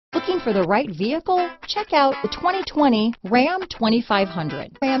Looking for the right vehicle? Check out the 2020 Ram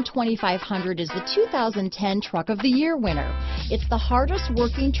 2500. Ram 2500 is the 2010 Truck of the Year winner. It's the hardest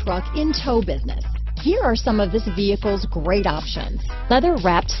working truck in tow business. Here are some of this vehicle's great options: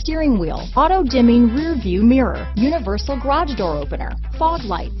 leather-wrapped steering wheel, auto-dimming rear-view mirror, universal garage door opener, fog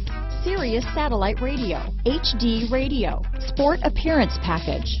lights, Sirius satellite radio, HD radio, sport appearance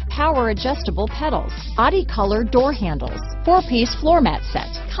package, power adjustable pedals, body color door handles, 4-piece floor mat set.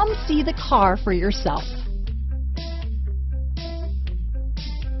 Come see the car for yourself.